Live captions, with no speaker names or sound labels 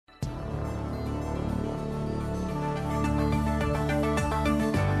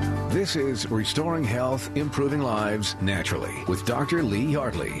This is Restoring Health, Improving Lives Naturally with Dr. Lee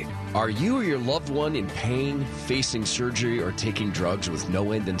Yardley. Are you or your loved one in pain, facing surgery, or taking drugs with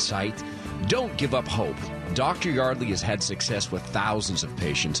no end in sight? Don't give up hope. Dr. Yardley has had success with thousands of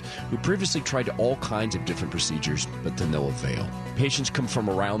patients who previously tried all kinds of different procedures, but to no avail. Patients come from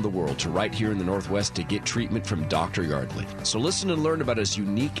around the world to right here in the Northwest to get treatment from Dr. Yardley. So listen and learn about his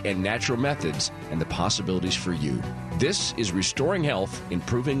unique and natural methods and the possibilities for you. This is Restoring Health,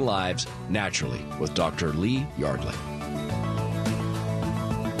 Improving Lives Naturally with Dr. Lee Yardley.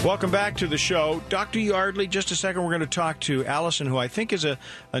 Welcome back to the show. Dr. Yardley, just a second, we're going to talk to Allison, who I think is a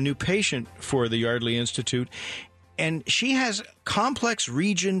new patient for the Yardley Institute. And she has complex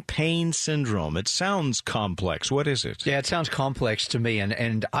region pain syndrome. It sounds complex. What is it? Yeah, it sounds complex to me,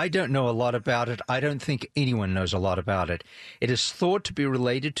 and I don't know a lot about it. I don't think anyone knows a lot about it. It is thought to be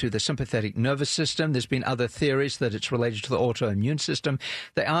related to the sympathetic nervous system. There's been other theories that it's related to the autoimmune system.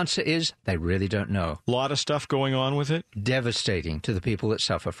 The answer is they really don't know. A lot of stuff going on with it? Devastating to the people that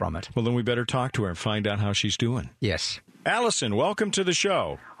suffer from it. Well, then we better talk to her and find out how she's doing. Yes. Allison, welcome to the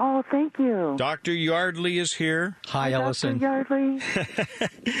show. Oh, thank you. Dr. Yardley is here. Hi, Allison. Dr. Yardley.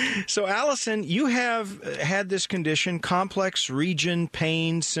 So, Allison, you have had this condition, complex region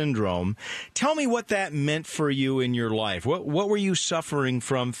pain syndrome. Tell me what that meant for you in your life. What were you suffering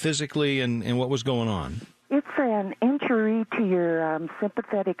from physically, and what was going on? It's an injury to your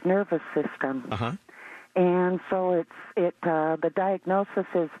sympathetic nervous system. Uh-huh. And so the diagnosis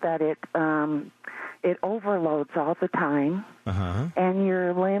is that it overloads all the time, and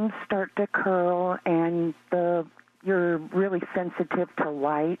your limbs start to curl, and you're really sensitive to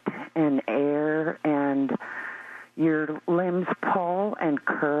light and air, and your limbs pull and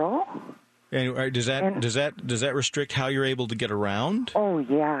curl. And does that restrict how you're able to get around? Oh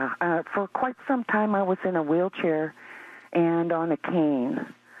yeah, for quite some time I was in a wheelchair and on a cane.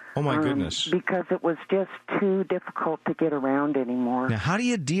 Oh, my goodness. Because it was just too difficult to get around anymore. Now, how do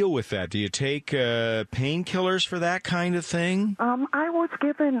you deal with that? Do you take painkillers for that kind of thing? I was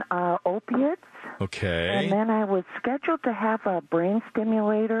given opiates. Okay. And then I was scheduled to have a brain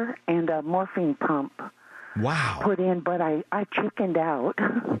stimulator and a morphine pump put in, but I chickened out.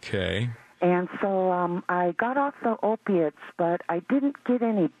 Okay. And so I got off the opiates, but I didn't get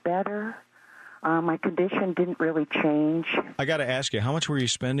any better. My condition didn't really change. I got to ask you, how much were you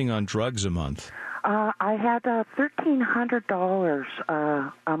spending on drugs a month? I had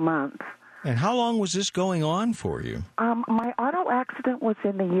 $1,300 a month. And how long was this going on for you? My auto accident was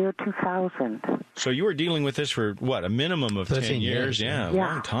in the year 2000. So you were dealing with this for, what, a minimum of 10 years? Yeah, a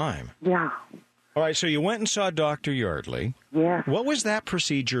long time. Yeah. All right, so you went and saw Dr. Yardley. Yes. What was that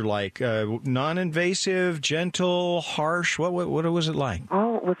procedure like? Non-invasive, gentle, harsh? What was it like?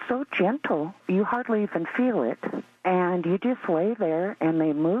 Oh, it was so gentle, you hardly even feel it. And you just lay there, and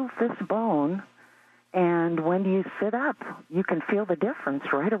they move this bone, and when you sit up, you can feel the difference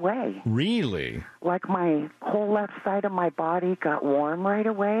right away. Really? Like my whole left side of my body got warm right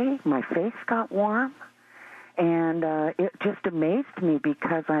away. My face got warm. And it just amazed me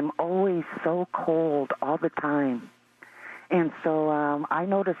because I'm always so cold all the time. And so I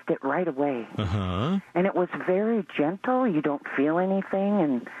noticed it right away. Uh-huh. And it was very gentle. You don't feel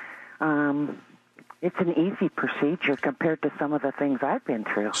anything. And it's an easy procedure compared to some of the things I've been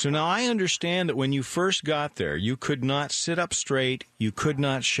through. So now I understand that when you first got there, you could not sit up straight. You could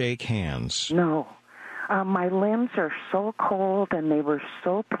not shake hands. No. My limbs are so cold and they were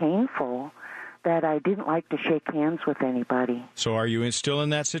so painful that I didn't like to shake hands with anybody. So are you still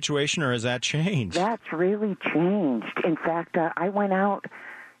in that situation, or has that changed? That's really changed. In fact, I went out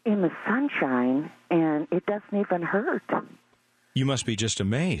in the sunshine, and it doesn't even hurt. You must be just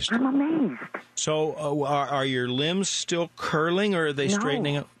amazed. I'm amazed. So are your limbs still curling, or are they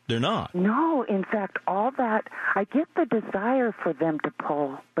straightening up? They're not. No, in fact, all that, I get the desire for them to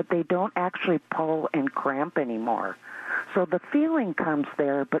pull, but they don't actually pull and cramp anymore. So the feeling comes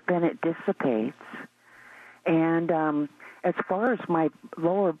there, but then it dissipates. And as far as my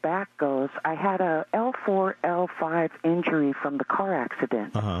lower back goes, I had a L4, L5 injury from the car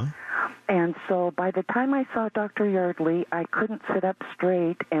accident. Uh-huh. And so by the time I saw Dr. Yardley, I couldn't sit up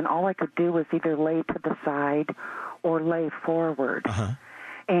straight, and all I could do was either lay to the side or lay forward. Uh-huh.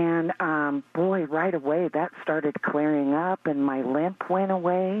 And, boy, right away that started clearing up, and my limp went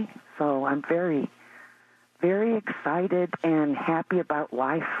away. So I'm very, very excited and happy about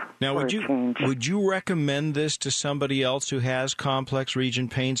life. Now, for a change. would you recommend this to somebody else who has complex region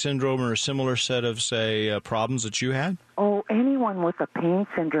pain syndrome or a similar set of, say, problems that you had? Oh, anyone with a pain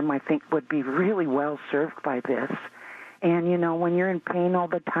syndrome, I think, would be really well served by this. And, you know, when you're in pain all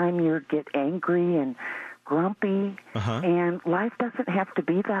the time, you get angry and grumpy, and life doesn't have to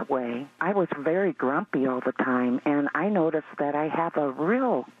be that way. I was very grumpy all the time, and I noticed that I have a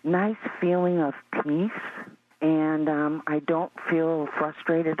real nice feeling of peace, and I don't feel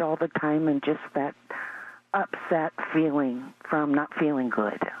frustrated all the time and just that upset feeling from not feeling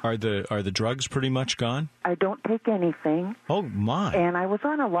good. Are the drugs pretty much gone? I don't take anything. Oh, my. And I was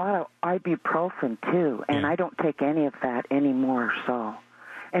on a lot of ibuprofen, too, and I don't take any of that anymore, so.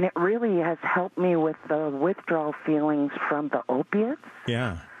 And it really has helped me with the withdrawal feelings from the opiates.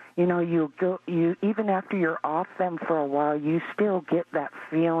 Yeah. You know, you even after you're off them for a while, you still get that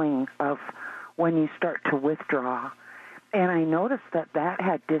feeling of when you start to withdraw. And I noticed that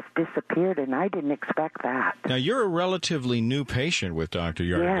had just disappeared, and I didn't expect that. Now, you're a relatively new patient with Dr.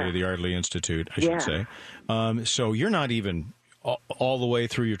 Yardley, the Yardley Institute, I should say. So you're not even all the way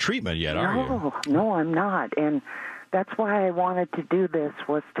through your treatment yet, are you? No, I'm not. And that's why I wanted to do this,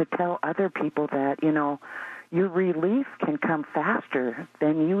 was to tell other people that, you know, your relief can come faster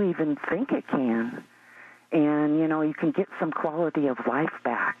than you even think it can. And, you know, you can get some quality of life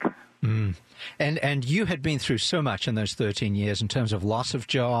back. Mm. And you had been through so much in those 13 years in terms of loss of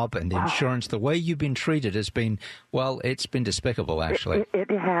job and insurance. The way you've been treated has been, well, it's been despicable, actually. It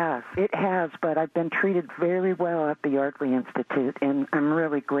has, but I've been treated very well at the Yardley Institute, and I'm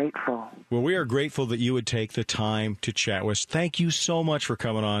really grateful. Well, we are grateful that you would take the time to chat with us. Thank you so much for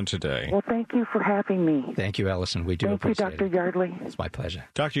coming on today. Well, thank you for having me. Thank you, Allison. We do appreciate it. Thank you, Dr. Yardley. It's my pleasure.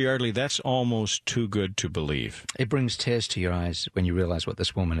 Dr. Yardley, that's almost too good to believe. It brings tears to your eyes when you realize what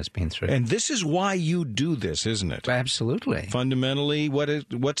this woman has been through. And this is why you do this, isn't it? Absolutely. Fundamentally,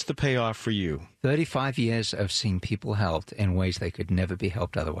 what's the payoff for you? 35 years of seeing people helped in ways they could never be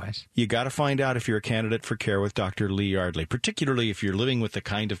helped otherwise. You got to find out if you're a candidate for care with Dr. Lee Yardley, particularly if you're living with the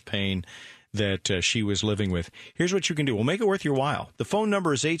kind of pain that she was living with. Here's what you can do. We'll make it worth your while. The phone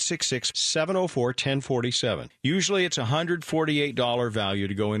number is 866-704-1047. Usually it's a $148 value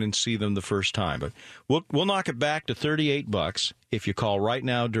to go in and see them the first time, but we'll knock it back to $38 if you call right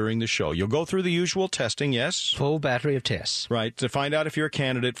now during the show. You'll go through the usual testing, yes? Full battery of tests. Right, to find out if you're a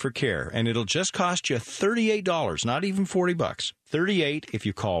candidate for care. And it'll just cost you $38, not even $40. $38 if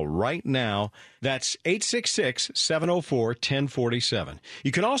you call right now. That's 866-704-1047.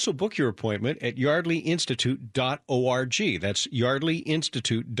 You can also book your appointment at yardleyinstitute.org. That's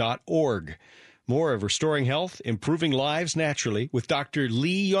yardleyinstitute.org. More of Restoring Health, Improving Lives Naturally with Dr.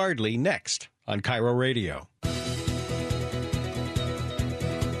 Lee Yardley next on Cairo Radio.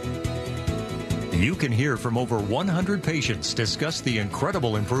 You can hear from over 100 patients discuss the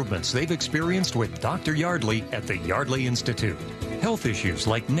incredible improvements they've experienced with Dr. Yardley at the Yardley Institute. Health issues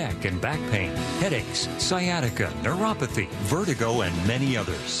like neck and back pain, headaches, sciatica, neuropathy, vertigo, and many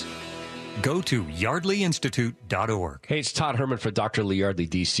others. Go to yardleyinstitute.org. Hey, it's Todd Herman for Dr. Lee Yardley,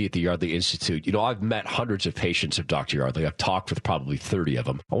 D.C. at the Yardley Institute. You know, I've met hundreds of patients of Dr. Yardley. I've talked with probably 30 of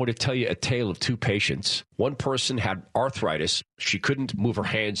them. I want to tell you a tale of two patients. One person had arthritis. She couldn't move her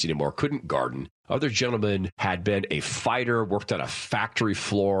hands anymore, couldn't garden. Other gentleman had been a fighter, worked on a factory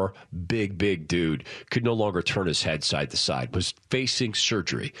floor, big dude, could no longer turn his head side to side, was facing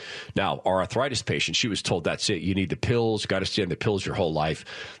surgery. Now, our arthritis patient, she was told, that's it, you need the pills, got to stay on the pills your whole life.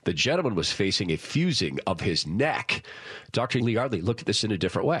 The gentleman was facing a fusing of his neck. Dr. Lee Yardley looked at this in a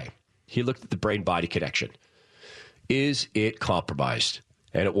different way. He looked at the brain-body connection. Is it compromised?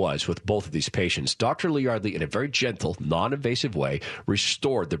 And it was with both of these patients. Dr. Lee Yardley, in a very gentle, non-invasive way,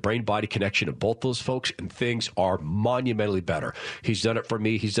 restored the brain-body connection of both those folks, and things are monumentally better. He's done it for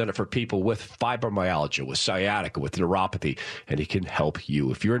me. He's done it for people with fibromyalgia, with sciatica, with neuropathy, and he can help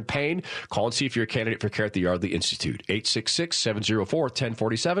you. If you're in pain, call and see if you're a candidate for care at the Yardley Institute.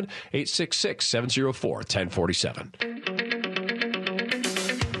 866-704-1047, 866-704-1047.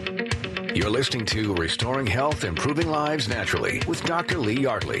 You're listening to Restoring Health, Improving Lives Naturally with Dr. Lee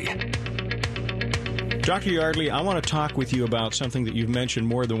Yardley. Dr. Yardley, I want to talk with you about something that you've mentioned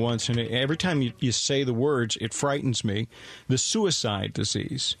more than once, and every time you say the words, it frightens me. The suicide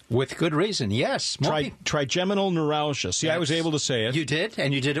disease. With good reason, yes. Trigeminal neuralgia. See, yes. I was able to say it. You did,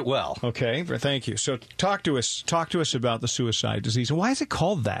 and you did it well. Okay, thank you. So talk to us about the suicide disease. And why is it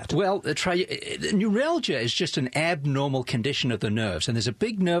called that? Well, neuralgia is just an abnormal condition of the nerves, and there's a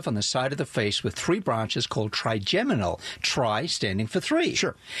big nerve on the side of the face with three branches called trigeminal. Tri standing for three.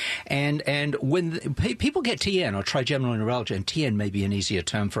 Sure. And when people get TN, or trigeminal neuralgia, and TN may be an easier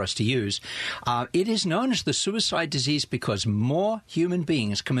term for us to use, it is known as the suicide disease because more human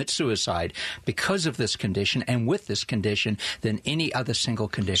beings commit suicide because of this condition and with this condition than any other single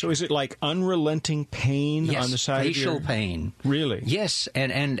condition. So is it like unrelenting pain on the side of your... facial pain. Really? Yes,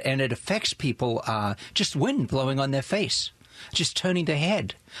 and it affects people, just wind blowing on their face. just turning their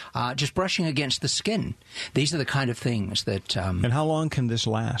head, just brushing against the skin. These are the kind of things that... and how long can this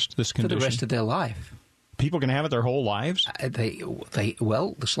last, this condition? For the rest of their life. People can have it their whole lives?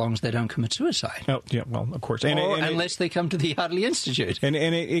 Well, as long as they don't commit suicide. Oh, yeah, well, of course. Unless they come to the Yardley Institute. And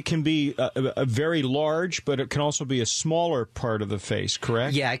it can be a very large, but it can also be a smaller part of the face,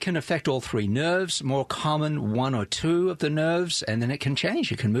 correct? Yeah, it can affect all three nerves, more common 1 or 2 of the nerves, and then it can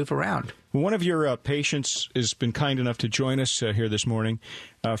change. It can move around. One of your patients has been kind enough to join us here this morning.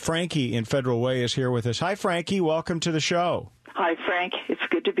 Frankie in Federal Way is here with us. Hi, Frankie. Welcome to the show. Hi, Frank. It's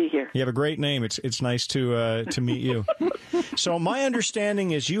good to be here. You have a great name. It's nice to meet you. So my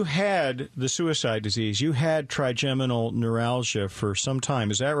understanding is you had the suicide disease. You had trigeminal neuralgia for some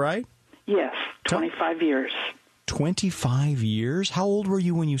time. Is that right? Yes, 25 years. 25 years? How old were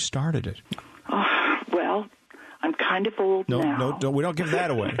you when you started it? Well, I'm kind of old now. No, we don't give that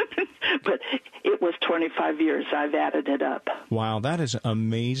away. But it was 25 years. I've added it up. Wow, that is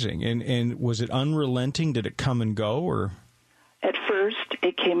amazing. And was it unrelenting? Did it come and go, or... At first,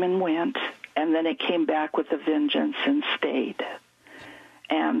 it came and went, and then it came back with a vengeance and stayed.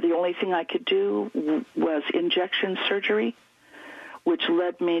 And the only thing I could do was injection surgery, which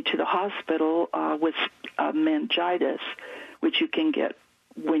led me to the hospital with meningitis, which you can get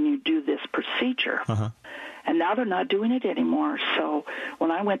when you do this procedure. Uh-huh. And now they're not doing it anymore. So when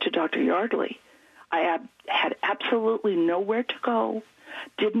I went to Dr. Yardley, I had absolutely nowhere to go.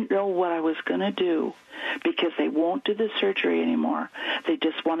 Didn't know what I was going to do because they won't do the surgery anymore. They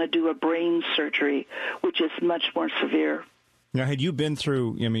just want to do a brain surgery, which is much more severe. Now, had you been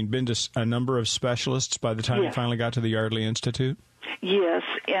to a number of specialists by the time you finally got to the Yardley Institute? Yes,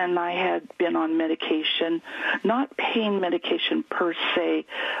 and I had been on medication, not pain medication per se,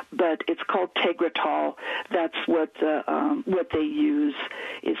 but it's called Tegretol. That's what they use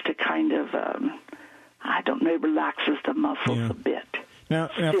is to kind of, it relaxes the muscles a bit. Now,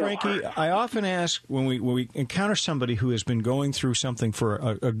 Frankie, I often ask when we encounter somebody who has been going through something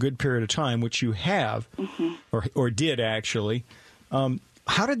for a good period of time, which you have, or did actually, what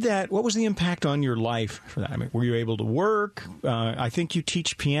was the impact on your life for that? I mean, were you able to work? I think you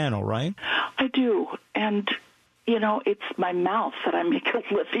teach piano, right? I do, and it's my mouth that I make a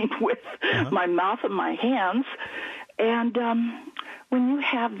living with, my mouth and my hands, and when you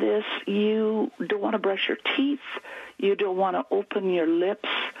have this, you don't want to brush your teeth. You don't want to open your lips.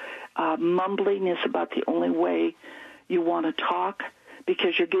 Mumbling is about the only way you want to talk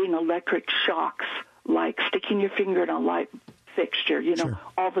because you're getting electric shocks, like sticking your finger in a light fixture,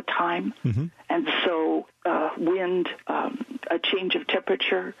 all the time. Mm-hmm. And so wind, a change of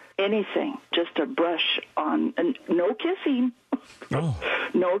temperature, anything, just a brush on, and no kissing. Oh.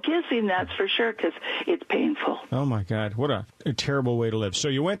 No kissing, that's for sure, because it's painful. Oh my God, what a terrible way to live! So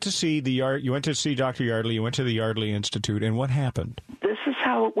you went to see Dr. Yardley. You went to the Yardley Institute, and what happened? This is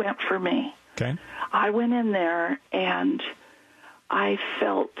how it went for me. Okay. I went in there, and I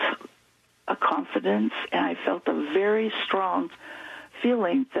felt a confidence, and I felt a very strong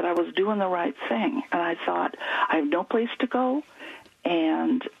feeling that I was doing the right thing. And I thought, I have no place to go,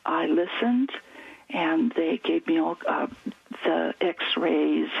 and I listened. And they gave me all the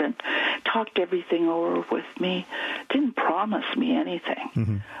x-rays and talked everything over with me. Didn't promise me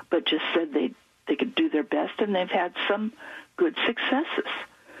anything, but just said they could do their best, and they've had some good successes.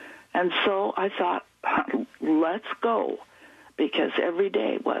 And so I thought, let's go, because every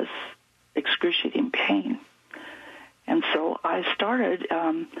day was excruciating pain. And so I started,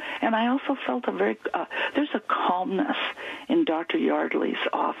 and I also felt there's a calmness in Dr. Yardley's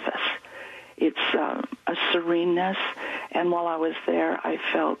office. It's a sereneness, and while I was there, I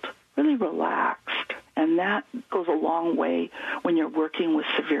felt really relaxed, and that goes a long way when you're working with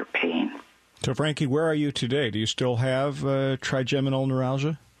severe pain. So, Frankie, where are you today? Do you still have trigeminal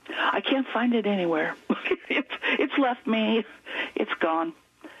neuralgia? I can't find it anywhere. It's left me. It's gone.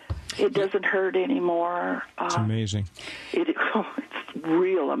 It doesn't hurt anymore. It's amazing. It's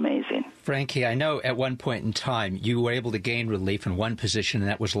real amazing. Frankie, I know at one point in time you were able to gain relief in one position, and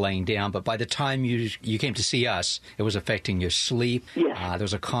that was laying down. But by the time you came to see us, it was affecting your sleep. Yes. There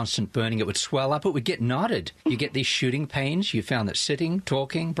was a constant burning. It would swell up. It would get knotted. You get these shooting pains. You found that sitting,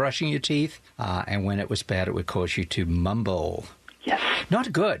 talking, brushing your teeth, and when it was bad, it would cause you to mumble. Yes.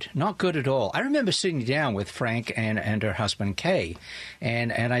 Not good at all. I remember sitting down with Frank and her husband, Kay,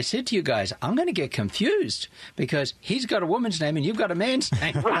 and I said to you guys, I'm going to get confused because he's got a woman's name and you've got a man's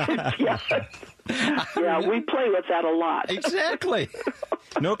name. Right, yeah. Yeah, we play with that a lot. Exactly.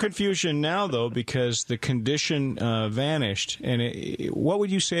 No confusion now, though, because the condition vanished. And what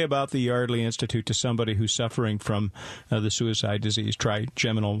would you say about the Yardley Institute to somebody who's suffering from the suicide disease,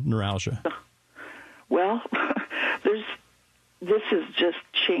 trigeminal neuralgia? Well, this has just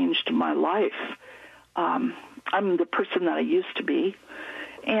changed my life. I'm the person that I used to be,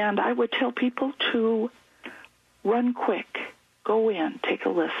 and I would tell people to run quick, go in, take a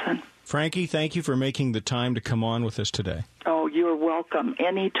listen. Frankie, thank you for making the time to come on with us today. Oh, you're welcome.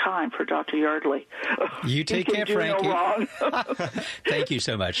 Any time for Dr. Yardley. You take care, Frankie. No wrong. Thank you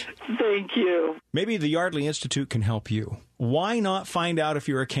so much. Thank you. Maybe the Yardley Institute can help you. Why not find out if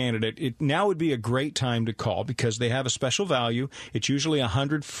you're a candidate? Now would be a great time to call because they have a special value. It's usually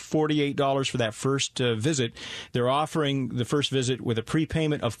 $148 for that first visit. They're offering the first visit with a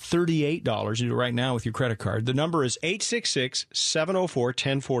prepayment of $38. You do it right now with your credit card. The number is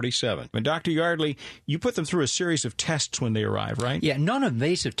 866-704-1047. And Dr. Yardley, you put them through a series of tests when they arrive, right? Yeah,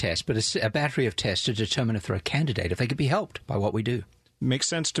 non-invasive tests, but a battery of tests to determine if they're a candidate, if they could be helped by what we do. Makes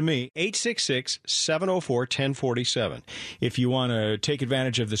sense to me. 866-704-1047. If you want to take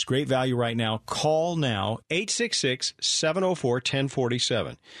advantage of this great value right now, call now,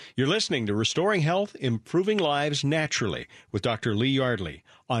 866-704-1047. You're listening to Restoring Health, Improving Lives Naturally with Dr. Lee Yardley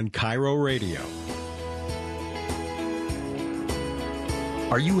on Cairo Radio.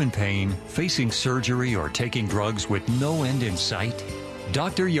 Are you in pain, facing surgery, or taking drugs with no end in sight?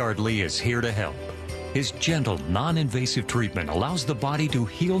 Dr. Yardley is here to help. His gentle, non-invasive treatment allows the body to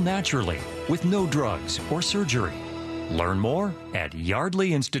heal naturally with no drugs or surgery. Learn more at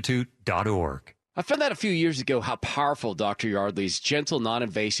yardleyinstitute.org. I found out a few years ago how powerful Dr. Yardley's gentle,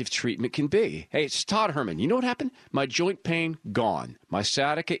 non-invasive treatment can be. Hey, it's Todd Herman. You know what happened? My joint pain, gone. My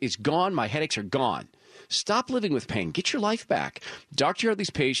sciatica is gone. My headaches are gone. Stop living with pain. Get your life back. Dr. Yardley's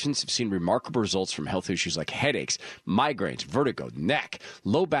patients have seen remarkable results from health issues like headaches, migraines, vertigo, neck,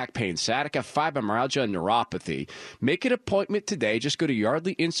 low back pain, sciatica, fibromyalgia, and neuropathy. Make an appointment today. Just go to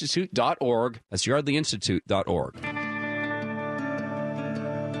yardleyinstitute.org. That's yardleyinstitute.org.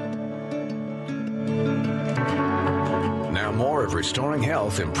 Now more of Restoring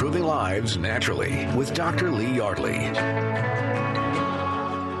Health, Improving Lives Naturally with Dr. Lee Yardley.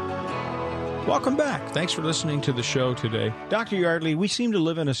 Welcome back. Thanks for listening to the show today. Dr. Yardley, we seem to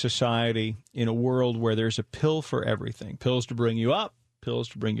live in a society, in a world where there's a pill for everything. Pills to bring you up, pills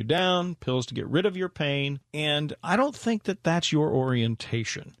to bring you down, pills to get rid of your pain. And I don't think that that's your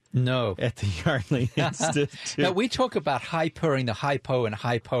orientation. No. At the Yardley Institute. Now, we talk about hypering the hypo and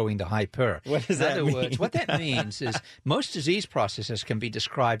hypoing the hyper. What does that mean? In other words, what that means is most disease processes can be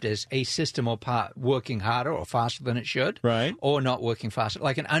described as a system or part working harder or faster than it should. Right. Or not working faster,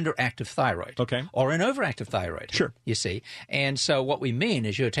 like an underactive thyroid. Okay. Or an overactive thyroid. Sure. You see. And so what we mean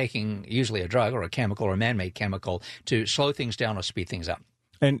is you're taking usually a drug or a chemical or a man-made chemical to slow things down or speed things up.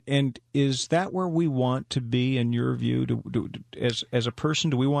 And is that where we want to be, in your view? As a person,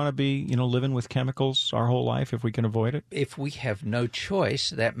 do we want to be, living with chemicals our whole life if we can avoid it? If we have no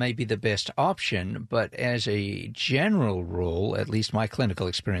choice, that may be the best option. But as a general rule, at least my clinical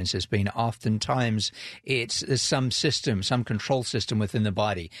experience has been, oftentimes there's some system, some control system within the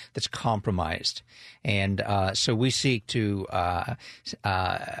body that's compromised. And so we seek to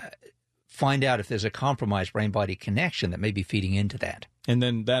find out if there's a compromised brain-body connection that may be feeding into that. And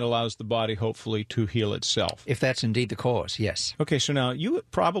then that allows the body, hopefully, to heal itself. If that's indeed the cause, yes. Okay, so now you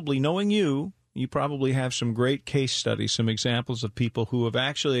probably, knowing you probably have some great case studies, some examples of people who have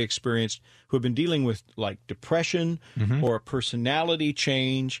actually experienced, who have been dealing with like depression or a personality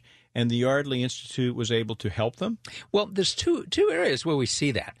change, and the Yardley Institute was able to help them? Well, there's two areas where we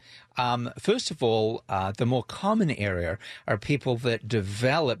see that. First of all, the more common area are people that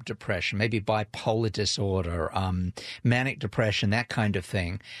develop depression, maybe bipolar disorder, manic depression, that kind of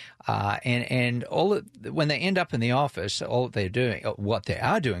thing. And when they end up in the office, all they're doing, what they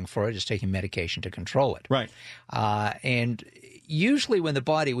are doing for it is taking medication to control it. Right. And usually when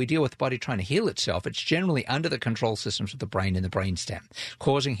we deal with the body trying to heal itself, it's generally under the control systems of the brain and the brainstem,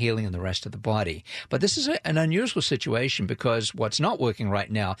 causing healing in the rest of the body. But this is an unusual situation because what's not working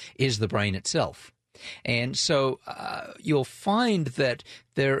right now is the brain itself. And so you'll find that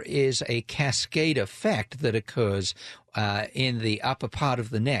there is a cascade effect that occurs in the upper part of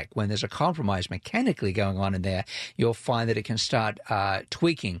the neck. When there's a compromise mechanically going on in there, you'll find that it can start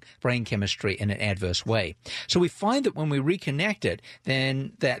tweaking brain chemistry in an adverse way. So we find that when we reconnect it,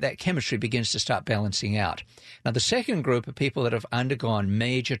 then that chemistry begins to start balancing out. Now, the second group of people that have undergone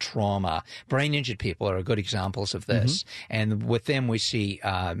major trauma, brain-injured people are good examples of this. And with them, we see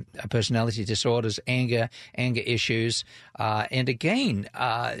personality disorders, anger issues. And again,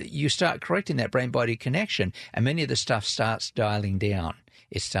 you start correcting that brain-body connection, and many of the stuff starts dialing down.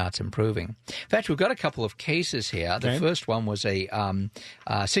 it starts improving. In fact, we've got a couple of cases here. The first one was a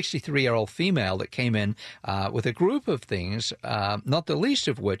 63-year-old female that came in with a group of things, not the least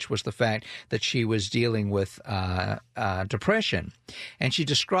of which was the fact that she was dealing with depression. And she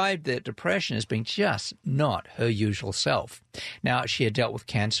described that depression as being just not her usual self. Now, she had dealt with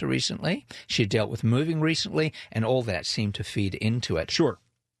cancer recently. She had dealt with moving recently, and all that seemed to feed into it. Sure.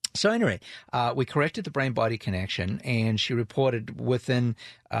 So anyway, we corrected the brain-body connection, and she reported within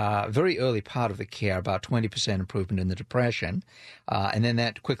a very early part of the care about 20% improvement in the depression. And then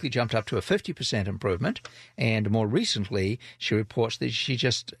that quickly jumped up to a 50% improvement. And more recently, she reports that she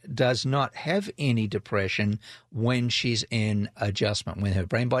just does not have any depression when she's in adjustment. When her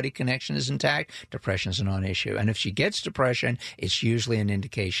brain-body connection is intact, depression is a non-issue. And if she gets depression, it's usually an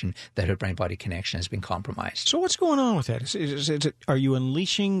indication that her brain-body connection has been compromised. So what's going on with that? Are you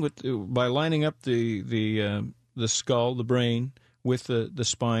unleashing by lining up the skull, the brain, with the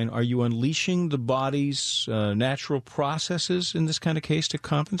spine? Are you unleashing the body's natural processes in this kind of case to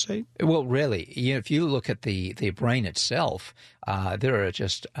compensate? Well, really, if you look at the brain itself, there are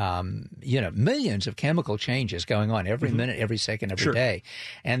just millions of chemical changes going on every minute, every second, every day.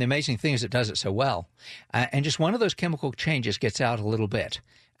 And the amazing thing is it does it so well. And just one of those chemical changes gets out a little bit,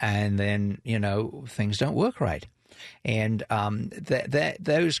 and then things don't work right. And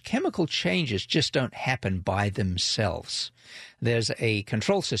those chemical changes just don't happen by themselves. There's a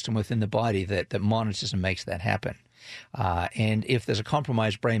control system within the body that monitors and makes that happen. And if there's a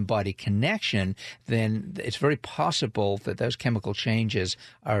compromised brain-body connection, then it's very possible that those chemical changes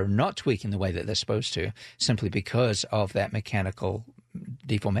are not tweaking the way that they're supposed to, simply because of that mechanical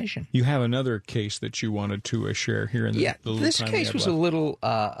deformation. You have another case that you wanted to share here in the little this time case was a little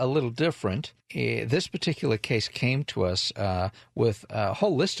different. This particular case came to us with a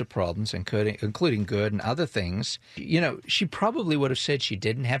whole list of problems, including GERD and other things. She probably would have said she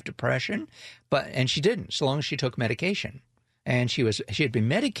didn't have depression, and she didn't, so long as she took medication. And she had been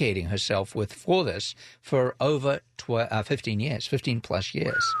medicating herself for this for over 15 plus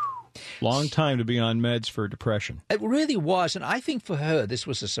years. Long time to be on meds for depression. It really was, and I think for her this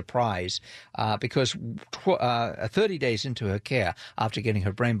was a surprise because 30 days into her care, after getting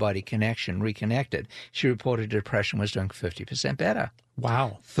her brain-body connection reconnected, she reported depression was doing 50% better.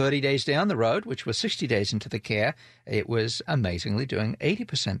 Wow. 30 days down the road, which was 60 days into the care, it was amazingly doing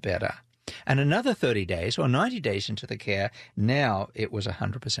 80% better. And another 30 days or 90 days into the care, now it was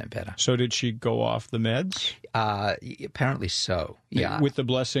 100% better. So did she go off the meds? Apparently so, yeah. With the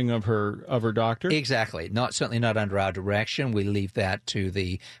blessing of her doctor? Exactly. Certainly not under our direction. We leave that to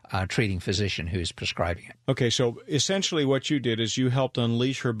the treating physician who's prescribing it. Okay, so essentially what you did is you helped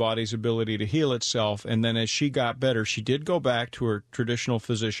unleash her body's ability to heal itself, and then as she got better, she did go back to her traditional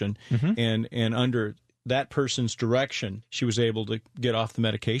physician, and under that person's direction, she was able to get off the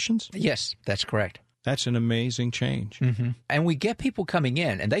medications? Yes, that's correct. That's an amazing change. And we get people coming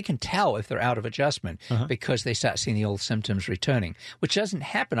in, and they can tell if they're out of adjustment because they start seeing the old symptoms returning, which doesn't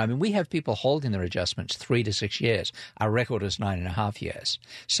happen. I mean, we have people holding their adjustments 3 to 6 years. Our record is 9.5 years.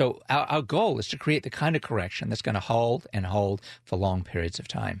 So our goal is to create the kind of correction that's going to hold and hold for long periods of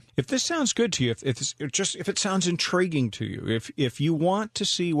time. If this sounds good to you, if it sounds intriguing to you, if you want to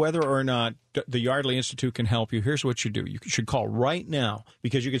see whether or not the Yardley Institute can help you, here's what you do. You should call right now,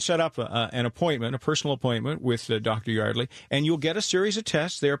 because you can set up an appointment, a personal appointment with Dr. Yardley, and you'll get a series of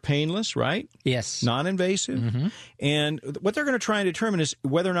tests. They're painless, right? Yes. Non-invasive. And what they're going to try and determine is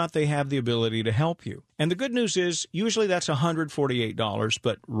whether or not they have the ability to help you. And the good news is, usually that's $148,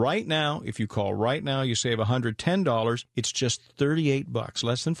 but right now, if you call right now, you save $110. It's just $38,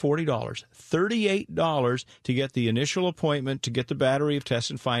 less than $40. $38 to get the initial appointment, to get the battery of tests,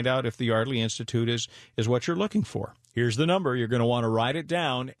 and find out if the Yardley Institute is what you're looking for. Here's the number. You're going to want to write it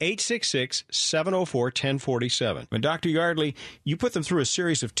down, 866-704-1047. And Dr. Yardley, you put them through a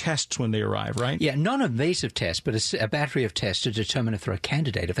series of tests when they arrive, right? Yeah, non-invasive tests, but a battery of tests to determine if they're a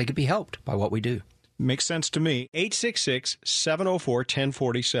candidate, if they could be helped by what we do. Makes sense to me.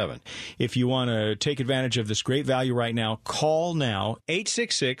 866-704-1047. If you want to take advantage of this great value right now, call now,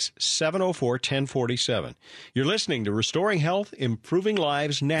 866-704-1047. You're listening to Restoring Health, Improving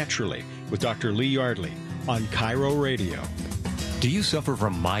Lives Naturally with Dr. Lee Yardley on Cairo Radio. Do you suffer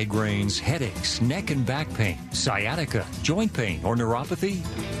from migraines, headaches, neck and back pain, sciatica, joint pain, or neuropathy?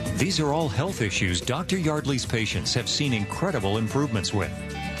 These are all health issues Dr. Yardley's patients have seen incredible improvements with.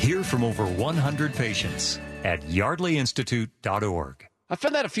 Hear from over 100 patients at yardleyinstitute.org. I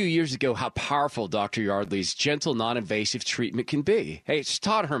found out a few years ago how powerful Dr. Yardley's gentle, non-invasive treatment can be. Hey, it's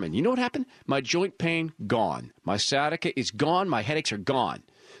Todd Herman. You know what happened? My joint pain, gone. My sciatica is gone. My headaches are gone.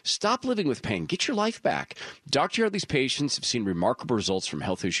 Stop living with pain. Get your life back. Dr. Yardley's patients have seen remarkable results from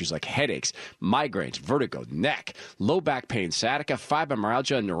health issues like headaches, migraines, vertigo, neck, low back pain, sciatica,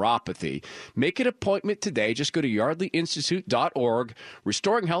 fibromyalgia, and neuropathy. Make an appointment today. Just go to yardleyinstitute.org.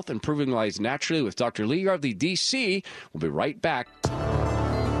 Restoring health, improving lives naturally with Dr. Lee Yardley, D.C. We'll be right back.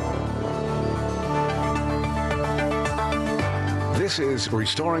 This is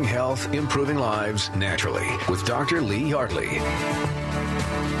Restoring Health, Improving Lives Naturally with Dr. Lee Yardley.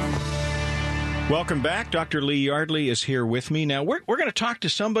 Welcome back. Dr. Lee Yardley is here with me. Now, we're going to talk to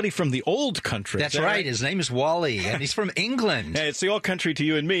somebody from the old country. That's right. His name is Wally, and he's from England. Yeah, it's the old country to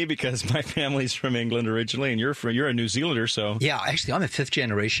you and me because my family's from England originally, and you're a New Zealander, so... Yeah, actually, I'm a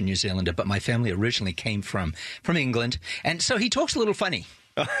fifth-generation New Zealander, but my family originally came from England, and so he talks a little funny.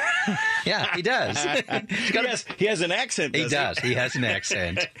 Yeah, he does. He has an accent, He does. He has an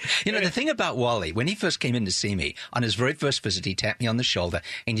accent. You know, the thing about Wally, when he first came in to see me, on his very first visit, he tapped me on the shoulder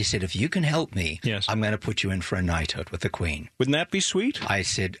and he said, if you can help me, I'm going to put you in for a knighthood with the Queen. Wouldn't that be sweet? I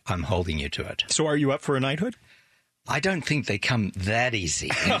said, I'm holding you to it. So are you up for a knighthood? I don't think they come that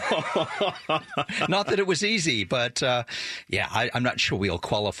easy. Not that it was easy, but I'm not sure we'll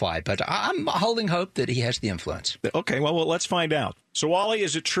qualify. But I'm holding hope that he has the influence. Okay, well, let's find out. So, Wally,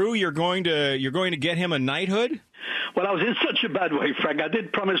 is it true you're going to get him a knighthood? Well, I was in such a bad way, Frank. I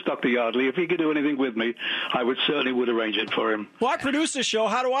did promise Dr. Yardley if he could do anything with me, I certainly would arrange it for him. Well, I produce the show.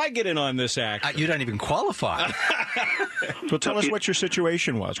 How do I get in on this act? You don't even qualify. So tell us what your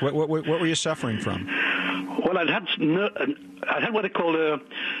situation was. What were you suffering from? Well, I'd had what they call a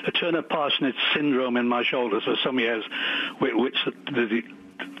Turner-Parsonage syndrome in my shoulders for some years, which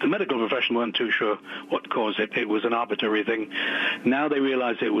the medical profession weren't too sure what caused it. It was an arbitrary thing. Now they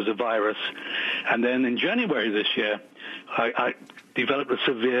realized it was a virus. And then in January this year, I developed a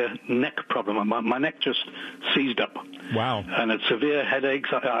severe neck problem. My neck just seized up. Wow. And had severe headaches.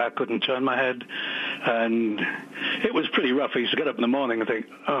 I couldn't turn my head. And it was pretty rough. I used to get up in the morning and think,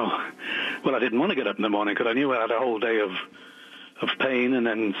 I didn't want to get up in the morning because I knew I had a whole day of pain and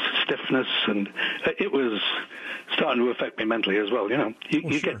then stiffness, and it was starting to affect me mentally as well. You know,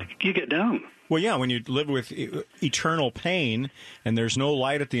 you get down. Well, yeah, when you live with eternal pain and there's no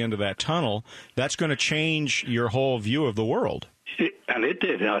light at the end of that tunnel, that's going to change your whole view of the world. And it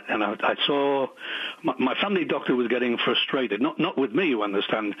did. And I saw my family doctor was getting frustrated, not with me, you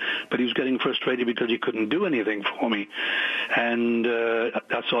understand, but he was getting frustrated because he couldn't do anything for me. And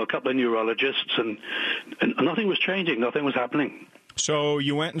I saw a couple of neurologists, and nothing was changing. Nothing was happening. So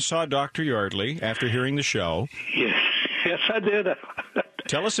you went and saw Dr. Yardley after hearing the show. Yes, I did.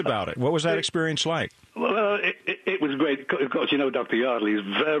 Tell us about it. What was that experience like? Well, it was great. Of course, you know, Dr. Yardley is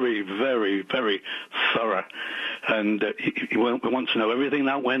very, very, very thorough. And he wants to know everything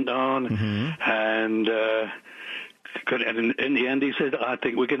that went on. Mm-hmm. And in the end, he said, I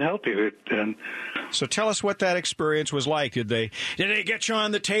think we can help you. So tell us what that experience was like. Did they get you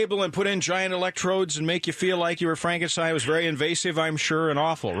on the table and put in giant electrodes and make you feel like you were Frankenstein? It was very invasive, I'm sure, and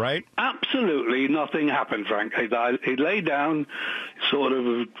awful, right? Absolutely nothing happened, Frank. He lay down, sort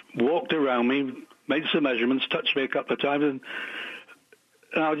of walked around me, made some measurements, touched me a couple of times,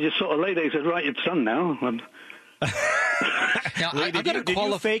 and I just sort of lay there. He said, right, it's done now. Now, did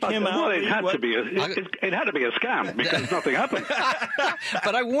you fake him out? Well, it had to be a scam because nothing happened.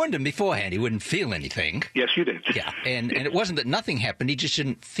 But I warned him beforehand he wouldn't feel anything. Yes, you did. Yeah, and it wasn't that nothing happened. He just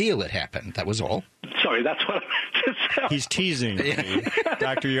didn't feel it happen. That was all. Sorry, that's what I meant to say. He's teasing me.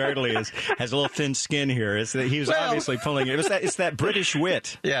 Dr. Yardley has a little thin skin here. He was obviously pulling it. It's that British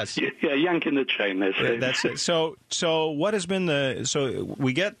wit. Yes. Yeah, yanking the chain. That's it. So what has been so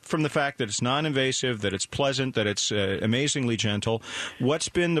we get from the fact that it's non-invasive, that it's pleasant, that it's amazingly gentle. What's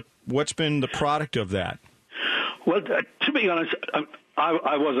been the product of that? Well, to be honest,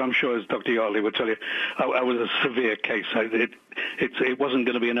 I'm sure, as Dr. Yardley would tell you, I was a severe case. It wasn't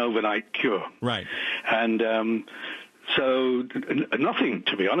going to be an overnight cure. Right. And so nothing,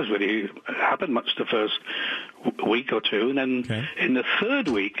 to be honest with you, happened much the first week or two. And then in the third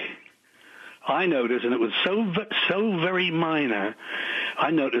week, I noticed, and it was so very minor,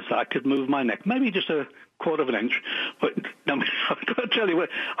 I noticed that I could move my neck, maybe just a quarter of an inch. But I've got to tell you what,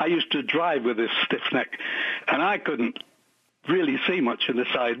 I used to drive with this stiff neck, and I couldn't really see much in the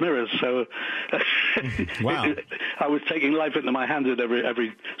side mirrors. So wow. I was taking life into my hands at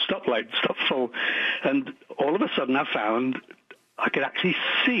every stoplight, stop full. And all of a sudden I found I could actually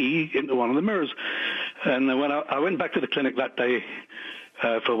see into one of the mirrors. And when I went back to the clinic that day,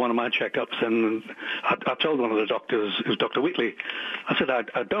 for one of my checkups, and I told one of the doctors, it was Dr. Wheatley, I said, I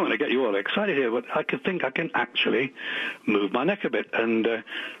don't want to get you all excited here, but I think I can actually move my neck a bit. And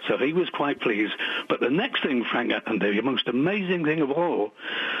so he was quite pleased. But the next thing, Frank, and the most amazing thing of all,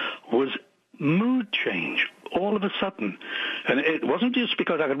 was mood change all of a sudden. And it wasn't just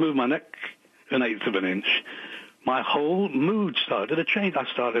because I could move my neck an eighth of an inch. My whole mood started to change. I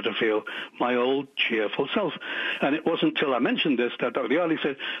started to feel my old cheerful self. And it wasn't until I mentioned this that Dr. Yardley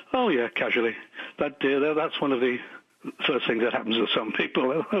said, oh, yeah, casually. That's one of the first things that happens to some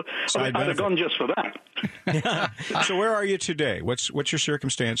people. I'd have gone just for that. Yeah. So where are you today? What's your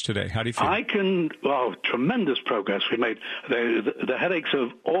circumstance today? How do you feel? Tremendous progress we made. The headaches have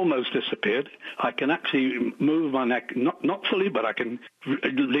almost disappeared. I can actually move my neck, not fully, but I can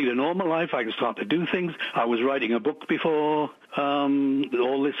lead a normal life. I can start to do things. I was writing a book before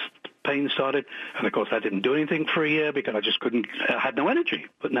all this pain started, and of course I didn't do anything for a year because I had no energy.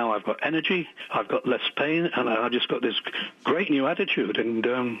 But now I've got energy, I've got less pain, and I've just got this great new attitude, and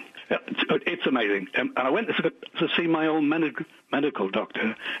it's amazing. And I went to see my old medical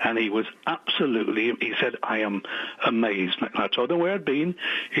doctor, and he said, I am amazed. And I told him where I'd been.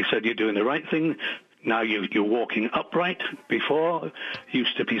 He said, you're doing the right thing. Now you're walking upright. Before,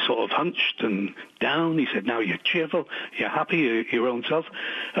 used to be sort of hunched and down. He said, now you're cheerful, you're happy, your own self.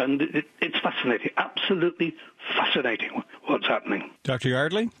 And it's fascinating, absolutely fascinating what's happening. Dr.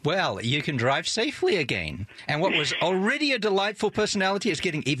 Yardley? Well, you can drive safely again. And what was already a delightful personality is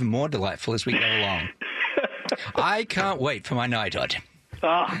getting even more delightful as we go along. I can't wait for my knighthood.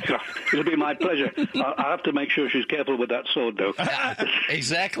 It'll be my pleasure. I have to make sure she's careful with that sword, though.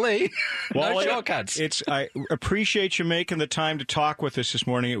 Exactly. Well, no shortcuts. I appreciate you making the time to talk with us this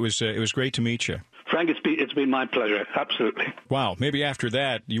morning. It was great to meet you. Frank, it's been my pleasure, absolutely. Wow, maybe after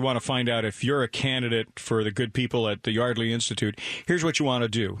that, you want to find out if you're a candidate for the good people at the Yardley Institute. Here's what you want to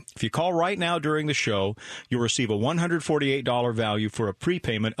do. If you call right now during the show, you'll receive a $148 value for a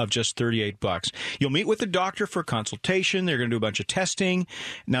prepayment of just $38. You'll meet with the doctor for a consultation. They're going to do a bunch of testing.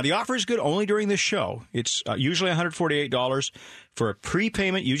 Now, the offer is good only during this show. It's usually $148 for a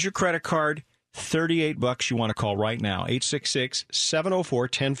prepayment. Use your credit card. $38 you want to call right now.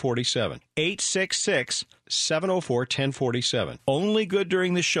 866-704-1047. 866-704-1047. Only good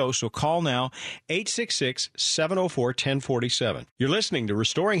during the show, so call now. 866-704-1047. You're listening to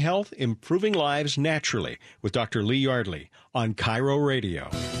Restoring Health, Improving Lives Naturally with Dr. Lee Yardley on Cairo Radio.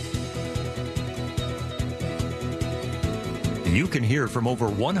 You can hear from over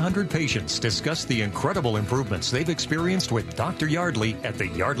 100 patients discuss the incredible improvements they've experienced with Dr. Yardley at the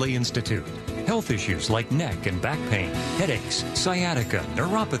Yardley Institute. Health issues like neck and back pain, headaches, sciatica,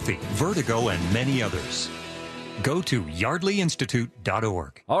 neuropathy, vertigo, and many others. Go to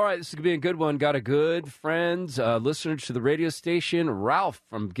yardleyinstitute.org. All right, this is going to be a good one. Got a good friend, listener to the radio station, Ralph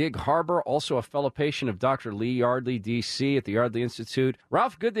from Gig Harbor, also a fellow patient of Dr. Lee Yardley, D.C. at the Yardley Institute.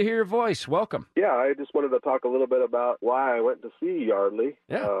 Ralph, good to hear your voice. Welcome. Yeah, I just wanted to talk a little bit about why I went to see Yardley.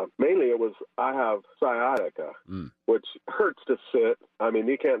 Yeah. Mainly I have sciatica, which hurts to sit. I mean,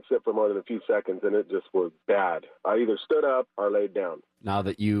 you can't sit for more than a few seconds, and it just was bad. I either stood up or laid down. Now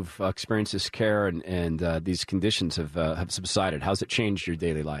that you've experienced this care and these conditions have subsided, how's it changed your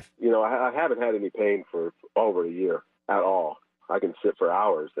daily life? You know, I haven't had any pain for over a year at all. I can sit for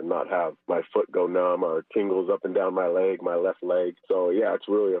hours and not have my foot go numb or tingles up and down my left leg. So, yeah, it's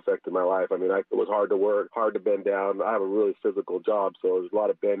really affected my life. I mean, it was hard to work, hard to bend down. I have a really physical job, so there's a lot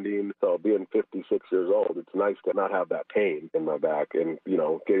of bending. So being 56 years old, it's nice to not have that pain in my back and, you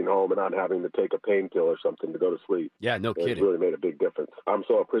know, getting home and not having to take a pain pill or something to go to sleep. Yeah, no kidding. It's really made a big difference. I'm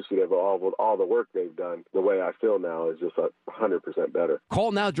so appreciative of all the work they've done. The way I feel now is just 100% better.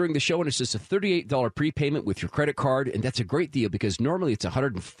 Call now during the show, and it's just a $38 prepayment with your credit card, and that's a great deal because normally it's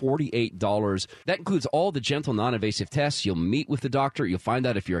 $148. That includes all the gentle, non-invasive tests. You'll meet with the doctor. You'll find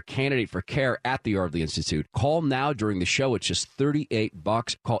out if you're a candidate for care at the Yardley Institute. Call now during the show. It's just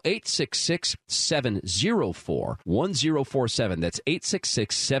 $38. Call 866-704-1047. That's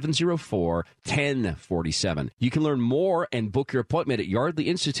 866-704-1047. You can learn more and book your appointment at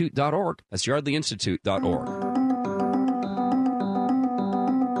yardleyinstitute.org. That's yardleyinstitute.org.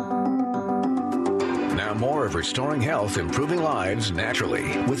 More of Restoring Health, Improving Lives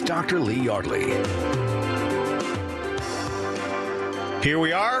Naturally with Dr. Lee Yardley. Here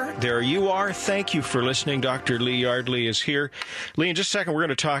we are. There you are. Thank you for listening. Dr. Lee Yardley is here. Lee, in just a second, we're going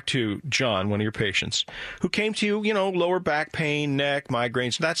to talk to John, one of your patients, who came to you, lower back pain, neck,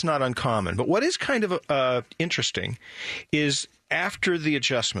 migraines. That's not uncommon. But what is kind of interesting is after the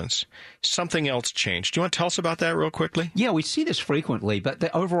adjustments, something else changed. Do you want to tell us about that real quickly? Yeah, we see this frequently, but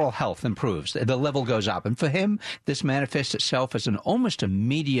the overall health improves. The level goes up. And for him, this manifests itself as an almost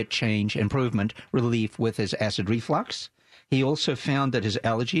immediate change, improvement, relief with his acid reflux. He also found that his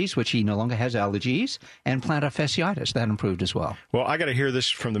allergies, which he no longer has allergies, and plantar fasciitis, that improved as well. Well, I got to hear this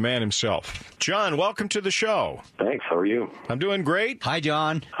from the man himself. John, welcome to the show. Thanks. How are you? I'm doing great. Hi,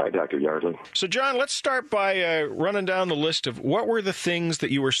 John. Hi, Dr. Yardley. So, John, let's start by running down the list of what were the things that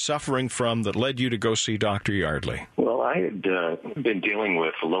you were suffering from that led you to go see Dr. Yardley? Well, I had been dealing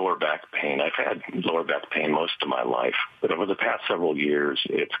with lower back pain. I've had lower back pain most of my life, but over the past several years,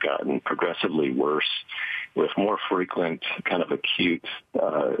 it's gotten progressively worse with more frequent kind of acute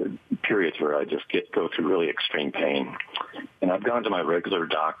periods where I just go through really extreme pain. And I've gone to my regular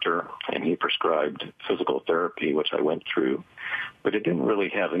doctor, and he prescribed physical therapy, which I went through, but it didn't really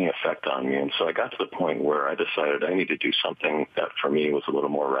have any effect on me. And so I got to the point where I decided I need to do something that for me was a little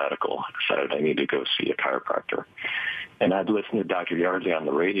more radical. I decided I need to go see a chiropractor. And I'd listened to Dr. Yardley on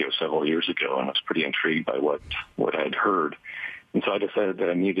the radio several years ago, and I was pretty intrigued by what I'd heard. And so I decided that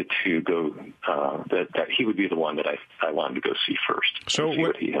I needed to go, that he would be the one that I wanted to go see first. So see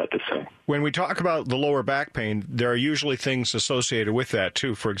what he had to say. When we talk about the lower back pain, there are usually things associated with that,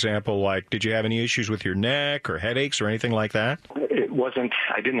 too. For example, like, did you have any issues with your neck or headaches or anything like that?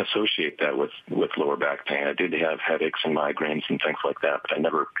 I didn't associate that with lower back pain. I did have headaches and migraines and things like that, but I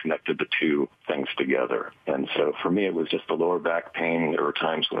never connected the two things together. And so for me, it was just the lower back pain. There were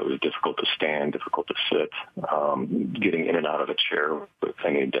times when it was difficult to stand, difficult to sit, getting in and out of a chair. I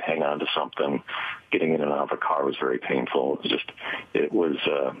needed to hang on to something. Getting in and out of a car was very painful. It was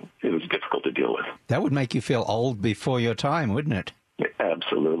difficult to deal with. That would make you feel old before your time, wouldn't it?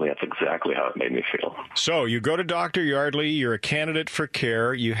 Absolutely. That's exactly how it made me feel. So you go to Dr. Yardley, you're a candidate for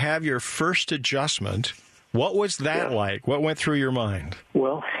care, you have your first adjustment. What was that like? What went through your mind?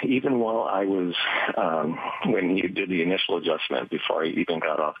 Well, even while I was, when you did the initial adjustment, before I even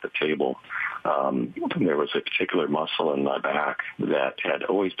got off the table, there was a particular muscle in my back that had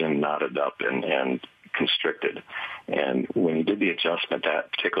always been knotted up and constricted. And when you did the adjustment,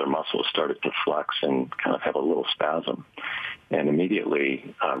 that particular muscle started to flex and kind of have a little spasm and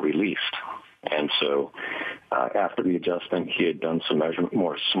immediately released. And so after the adjustment, he had done some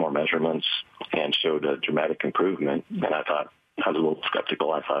more measurements and showed a dramatic improvement. And I was a little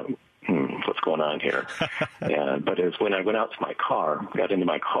skeptical. I thought, what's going on here? But it was when I went out to my car, got into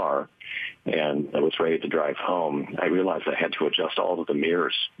my car, and I was ready to drive home, I realized I had to adjust all of the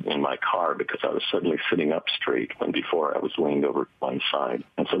mirrors in my car because I was suddenly sitting up straight when before I was leaned over to one side.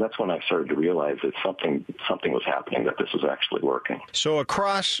 And so that's when I started to realize that something was happening, that this was actually working. So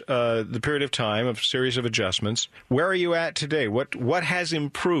across the period of time, of a series of adjustments, where are you at today? What has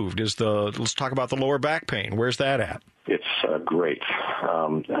improved? Let's talk about the lower back pain. Where's that at? It's great.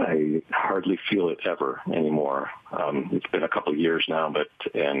 I hardly feel it ever anymore. It's been a couple of years now,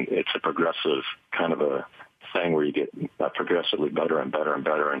 and it's a progressive kind of a thing where you get progressively better and better and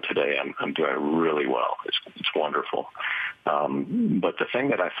better. And today I'm doing really well. It's wonderful. But the thing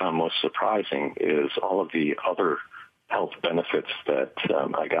that I found most surprising is all of the other health benefits that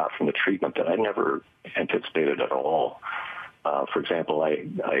I got from the treatment that I never anticipated at all. For example, I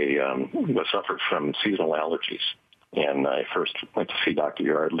suffered from seasonal allergies. And I first went to see Dr.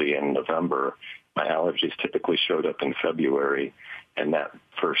 Yardley in November. My allergies typically showed up in February, and that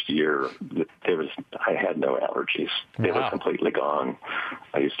first year, I had no allergies. They were completely gone.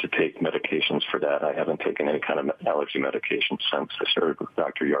 I used to take medications for that. I haven't taken any kind of allergy medication since I started with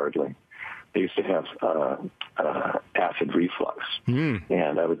Dr. Yardley. I used to have acid reflux,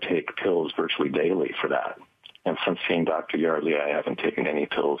 and I would take pills virtually daily for that. And since seeing Dr. Yardley, I haven't taken any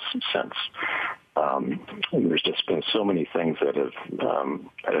pills since. There's just been so many things that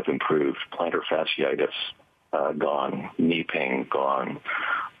have improved. Plantar fasciitis gone, knee pain gone.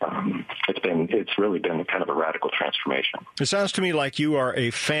 It's really been kind of a radical transformation. It sounds to me like you are a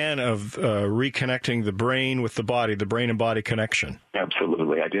fan of reconnecting the brain with the body, the brain and body connection.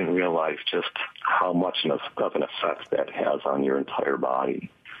 Absolutely. I didn't realize just how much of an effect that has on your entire body.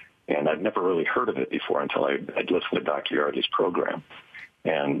 And I'd never really heard of it before until I'd listened to Dr. Yardley's program.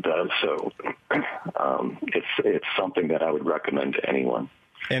 And so it's something that I would recommend to anyone.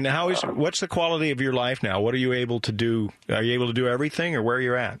 And what's the quality of your life now? What are you able to do? Are you able to do everything, or where are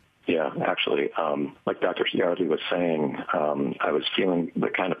you at? Yeah, actually, like Dr. Yardley was saying, I was feeling the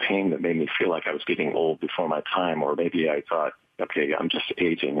kind of pain that made me feel like I was getting old before my time, or maybe I thought, okay, I'm just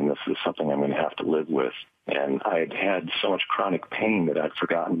aging, and this is something I'm going to have to live with. And I had so much chronic pain that I'd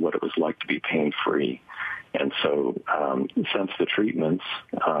forgotten what it was like to be pain-free. And so since the treatments,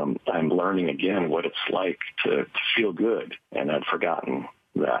 I'm learning again what it's like to feel good, and I'd forgotten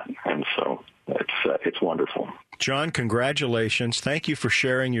that. And so it's wonderful. John, congratulations. Thank you for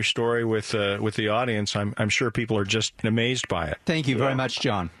sharing your story with the audience. I'm sure people are just amazed by it. Thank you very much,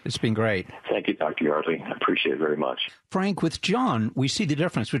 John. It's been great. Thank you, Dr. Yardley. I appreciate it very much. Frank, with John, we see the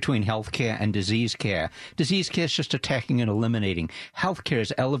difference between health care and disease care. Disease care is just attacking and eliminating. Health care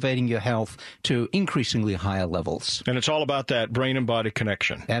is elevating your health to increasingly higher levels. And it's all about that brain and body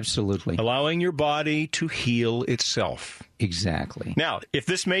connection. Absolutely. Allowing your body to heal itself. Exactly. Now, if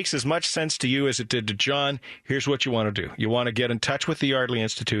this makes as much sense to you as it did to John, here's what you want to do. You want to get in touch with the Yardley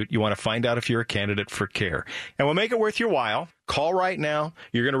Institute. You want to find out if you're a candidate for care. And we'll make it worth your while. Call right now.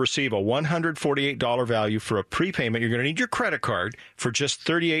 You're going to receive a $148 value for a prepayment. You're going to need your credit card for just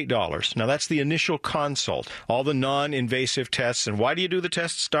 $38. Now, that's the initial consult. All the non-invasive tests. And why do you do the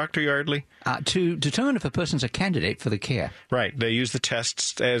tests, Dr. Yardley? To determine if a person's a candidate for the care. Right. They use the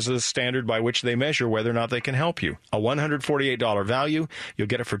tests as a standard by which they measure whether or not they can help you. A $148 value. You'll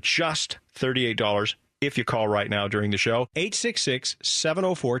get it for just $38. If you call right now during the show,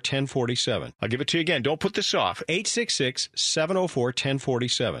 866-704-1047. I'll give it to you again. Don't put this off.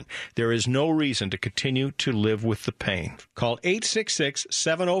 866-704-1047. There is no reason to continue to live with the pain. Call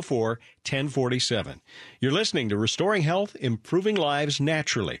 866-704-1047. You're listening to Restoring Health, Improving Lives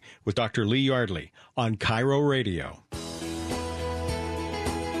Naturally with Dr. Lee Yardley on Cairo Radio.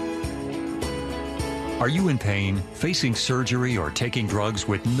 Are you in pain, facing surgery, or taking drugs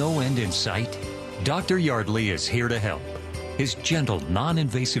with no end in sight? Dr. Yardley is here to help. His gentle,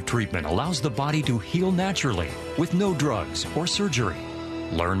 non-invasive treatment allows the body to heal naturally with no drugs or surgery.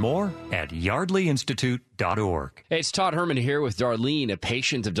 Learn more at yardleyinstitute.org. Hey, it's Todd Herman here with Darlene, a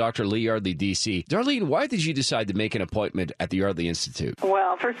patient of Dr. Lee Yardley, D.C. Darlene, why did you decide to make an appointment at the Yardley Institute?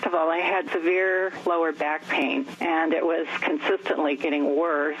 Well, first of all, I had severe lower back pain, and it was consistently getting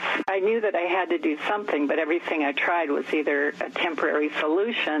worse. I knew that I had to do something, but everything I tried was either a temporary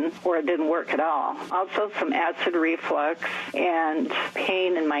solution or it didn't work at all. Also, some acid reflux and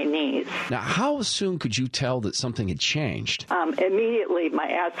pain in my knees. Now, how soon could you tell that something had changed? Immediately, my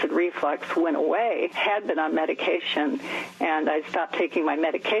acid reflux went away. Had been on medication, and I stopped taking my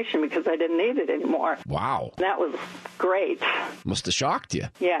medication because I didn't need it anymore. Wow. That was great. Must have shocked you.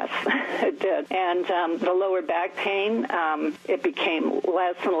 Yes, it did. And the lower back pain, it became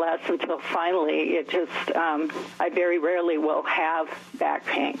less and less until finally it just, I very rarely will have back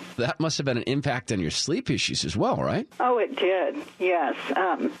pain. That must have had an impact on your sleep issues as well, right? Oh, it did, yes.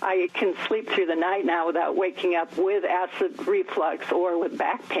 I can sleep through the night now without waking up with acid reflux or with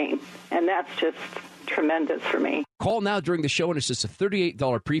back pain, and that's just tremendous for me. Call now during the show, and it's just a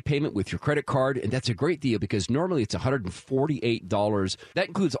 $38 prepayment with your credit card, and that's a great deal because normally it's $148. That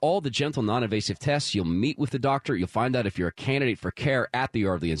includes all the gentle, non-invasive tests. You'll meet with the doctor. You'll find out if you're a candidate for care at the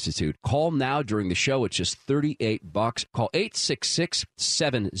Yardley Institute. Call now during the show. It's just $38. Call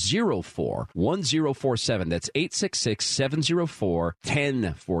 866-704-1047. That's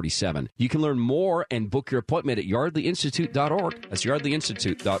 866-704-1047. You can learn more and book your appointment at yardleyinstitute.org. That's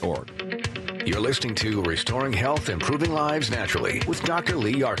yardleyinstitute.org. You're listening to Restoring Health, Improving Lives Naturally with Dr.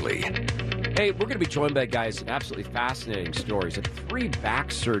 Lee Yardley. Hey, we're going to be joined by guys absolutely fascinating stories. Had 3 back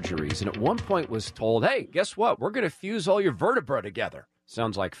surgeries, and at one point was told, hey, guess what? We're going to fuse all your vertebrae together.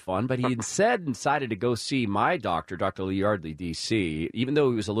 Sounds like fun, but he instead decided to go see my doctor, Dr. Lee Yardley, D.C., even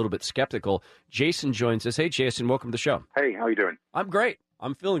though he was a little bit skeptical. Jason joins us. Hey, Jason, welcome to the show. Hey, how you doing? I'm great.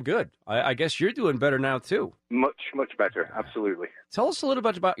 I'm feeling good. I guess you're doing better now, too. Much better. Absolutely. Tell us a little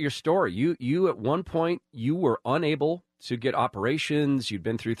bit about your story. You at one point, you were unable to get operations. You'd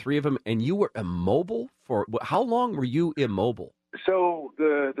been through 3 of them, and you were immobile for how long were you immobile? So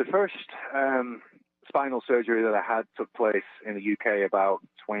the first spinal surgery that I had took place in the UK about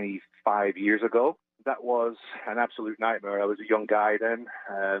 25 years ago. That was an absolute nightmare. I was a young guy then.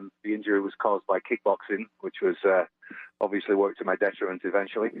 The injury was caused by kickboxing, which was obviously worked to my detriment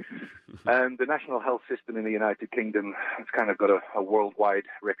eventually. The national health system in the United Kingdom has kind of got a worldwide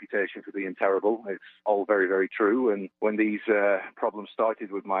reputation for being terrible. It's all very, very true. And when these problems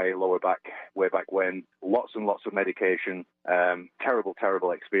started with my lower back, way back when, lots and lots of medication, terrible,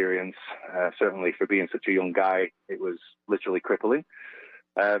 terrible experience. Certainly for being such a young guy, it was literally crippling.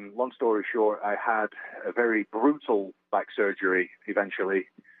 Long story short, I had a very brutal back surgery eventually,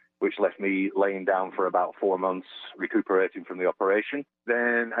 which left me laying down for about 4 months, recuperating from the operation.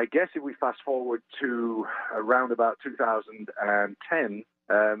 Then I guess if we fast forward to around about 2010,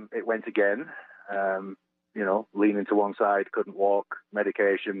 it went again. leaning to one side, couldn't walk,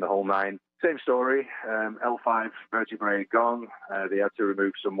 medication, the whole nine. Same story, L5 vertebrae gone. They had to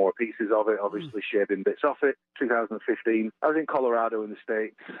remove some more pieces of it, obviously shaving bits off it. 2015, I was in Colorado in the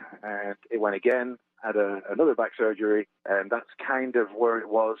States, and it went again. Had another back surgery, and that's kind of where it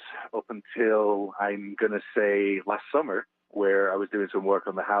was up until, I'm going to say, last summer, where I was doing some work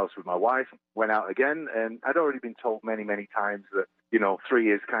on the house with my wife. Went out again, and I'd already been told many, many times that,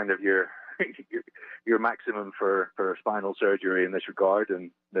 3 is kind of your maximum for spinal surgery in this regard, and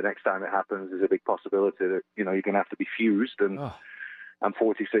the next time it happens is a big possibility that you're going to have to be fused. And I'm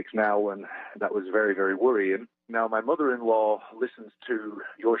 46 now, and that was very, very worrying. Now, my mother-in-law listens to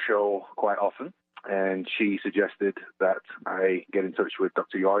your show quite often, and she suggested that I get in touch with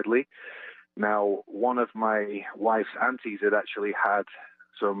Dr. Yardley. Now, one of my wife's aunties had actually had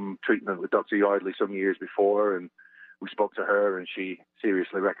some treatment with Dr. Yardley some years before, and we spoke to her, and she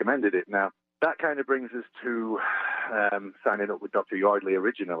seriously recommended it. Now, that kind of brings us to signing up with Dr. Yardley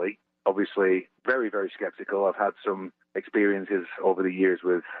originally. Obviously, very, very skeptical. I've had some experiences over the years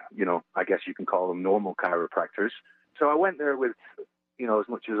with, I guess you can call them normal chiropractors. So I went there with, as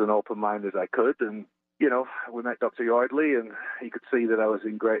much as an open mind as I could. And, we met Dr. Yardley, and he could see that I was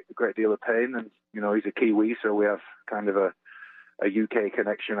in a great deal of pain. And, he's a Kiwi, so we have kind of a UK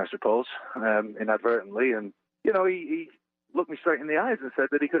connection, I suppose, inadvertently. And, he looked me straight in the eyes and said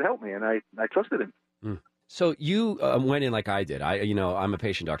that he could help me, and I trusted him. So you went in like I did. I'm a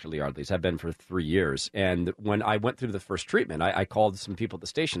patient, Dr. Lee Yardley's. I've been for 3 years. And when I went through the first treatment, I called some people at the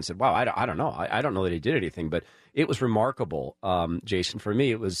station and said, wow, I don't know. I don't know that he did anything. But it was remarkable, Jason. For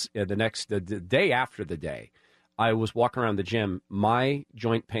me, it was the day after the day. I was walking around the gym. My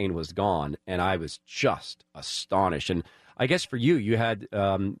joint pain was gone, and I was just astonished. And I guess for you, you had,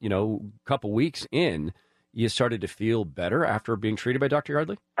 a couple weeks in, you started to feel better after being treated by Dr.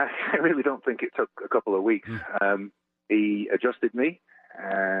 Yardley? I really don't think it took a couple of weeks. He adjusted me,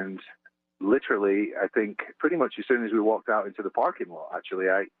 and literally, I think pretty much as soon as we walked out into the parking lot, actually,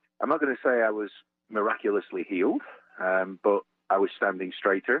 I'm not going to say I was miraculously healed, but I was standing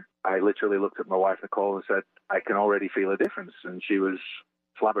straighter. I literally looked at my wife, Nicole, and said, I can already feel a difference. And she was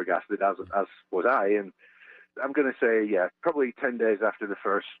flabbergasted, as was I. And I'm going to say, probably 10 days after the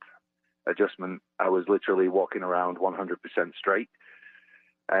first adjustment, I was literally walking around 100% straight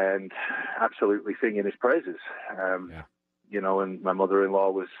and absolutely singing his praises. And my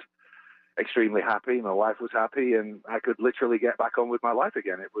mother-in-law was extremely happy. My wife was happy, and I could literally get back on with my life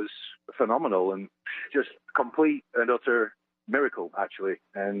again. It was phenomenal and just complete and utter miracle, actually.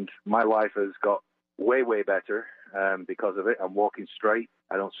 And my life has got way, way better because of it. I'm walking straight.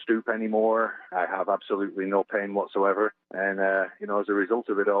 I don't stoop anymore. I have absolutely no pain whatsoever. And, as a result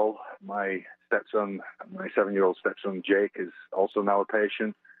of it all, my 7-year-old stepson, Jake, is also now a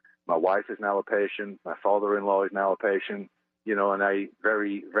patient. My wife is now a patient. My father-in-law is now a patient. And I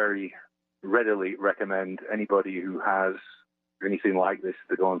very, very readily recommend anybody who has anything like this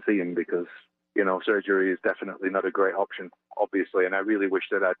to go and see him, because, surgery is definitely not a great option, obviously. And I really wish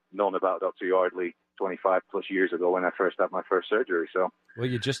that I'd known about Dr. Yardley 25 plus years ago when I first had my first surgery. So, well,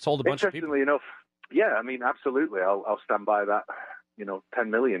 you just told a bunch of people. Interestingly enough, absolutely. I'll stand by that, 10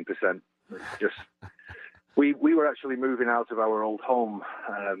 million %. Just, we were actually moving out of our old home.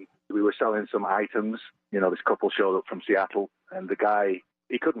 We were selling some items. This couple showed up from Seattle, and the guy,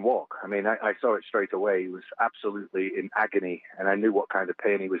 he couldn't walk. I saw it straight away. He was absolutely in agony, and I knew what kind of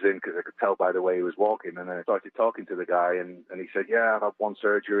pain he was in because I could tell by the way he was walking. And then I started talking to the guy, and he said, I've had one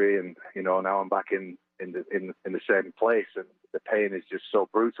surgery, and, now I'm back in the same place, and the pain is just so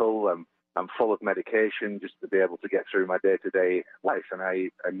brutal. I'm full of medication just to be able to get through my day-to-day life. And I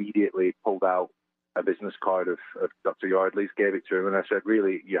immediately pulled out a business card of Dr. Yardley's, gave it to him, and I said,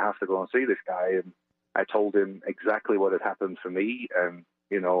 really, you have to go and see this guy. And I told him exactly what had happened for me and,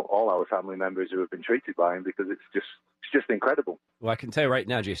 all our family members who have been treated by him, because it's just incredible. Well, I can tell you right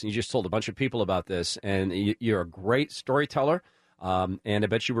now, Jason, you just told a bunch of people about this, and you're a great storyteller. And I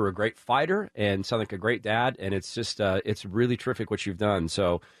bet you were a great fighter and sound like a great dad. And it's just, it's really terrific what you've done.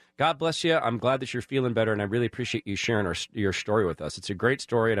 So God bless you. I'm glad that you're feeling better, and I really appreciate you sharing your story with us. It's a great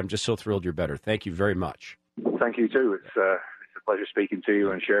story, and I'm just so thrilled you're better. Thank you very much. Thank you, too. It's a pleasure speaking to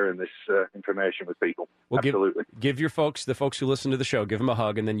you and sharing this information with people. Well, absolutely. Give the folks who listen to the show, give them a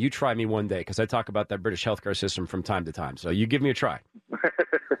hug, and then you try me one day, because I talk about that British healthcare system from time to time. So you give me a try.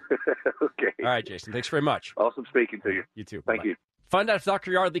 Okay. All right, Jason. Thanks very much. Awesome speaking to you. You too. Thank Bye-bye. you. Find out if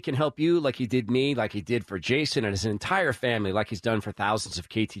Dr. Yardley can help you like he did me, like he did for Jason and his entire family, like he's done for thousands of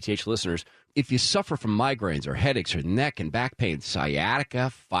KTTH listeners. If you suffer from migraines or headaches or neck and back pain,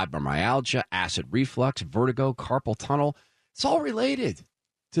 sciatica, fibromyalgia, acid reflux, vertigo, carpal tunnel, it's all related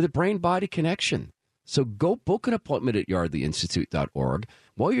to the brain-body connection. So go book an appointment at yardleyinstitute.org.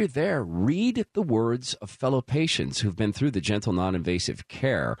 While you're there, read the words of fellow patients who've been through the gentle, non-invasive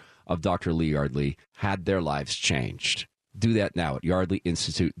care of Dr. Lee Yardley, had their lives changed. Do that now at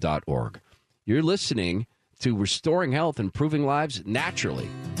yardleyinstitute.org. You're listening to Restoring Health, Improving Lives Naturally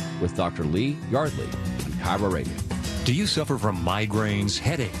with Dr. Lee Yardley on KIRO Radio. Do you suffer from migraines,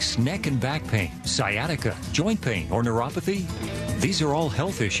 headaches, neck and back pain, sciatica, joint pain, or neuropathy? These are all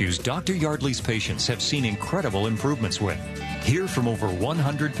health issues Dr. Yardley's patients have seen incredible improvements with. Hear from over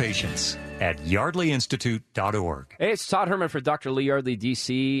 100 patients at yardleyinstitute.org. Hey, it's Todd Herman for Dr. Lee Yardley,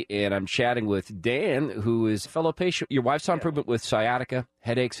 D.C., and I'm chatting with Dan, who is a fellow patient. Your wife saw improvement with sciatica,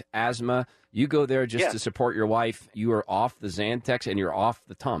 headaches, asthma. You go there just to support your wife. You are off the Zantac and you're off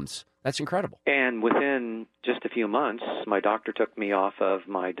the Tums. That's incredible. And within just a few months, my doctor took me off of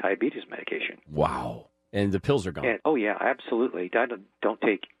my diabetes medication. Wow. And the pills are gone. And, oh, yeah, absolutely. I don't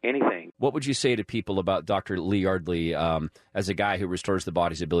take anything. What would you say to people about Dr. Lee Yardley as a guy who restores the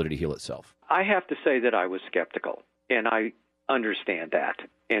body's ability to heal itself? I have to say that I was skeptical, and I understand that.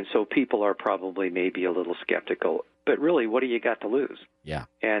 And so people are probably maybe a little skeptical. But really, what do you got to lose? Yeah.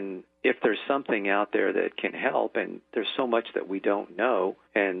 And if there's something out there that can help, and there's so much that we don't know,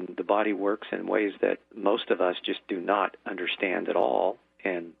 and the body works in ways that most of us just do not understand at all,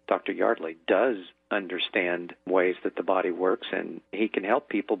 and Dr. Yardley does understand ways that the body works, and he can help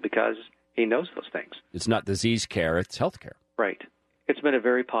people because he knows those things. It's not disease care, it's health care. Right. It's been a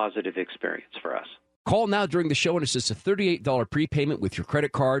very positive experience for us. Call now during the show, and it's just a $38 prepayment with your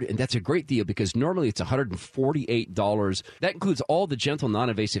credit card, and that's a great deal because normally it's $148. That includes all the gentle,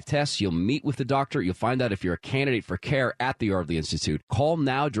 non-invasive tests. You'll meet with the doctor. You'll find out if you're a candidate for care at the Yardley Institute. Call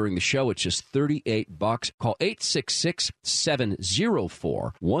now during the show. It's just $38. Call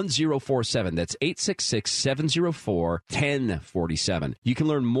 866-704-1047. That's 866-704-1047. You can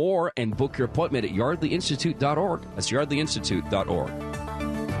learn more and book your appointment at yardleyinstitute.org. That's yardleyinstitute.org.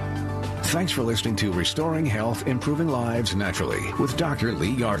 Thanks for listening to Restoring Health, Improving Lives Naturally with Dr.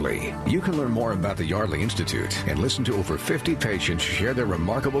 Lee Yardley. You can learn more about the Yardley Institute and listen to over 50 patients share their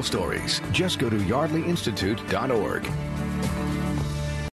remarkable stories. Just go to yardleyinstitute.org.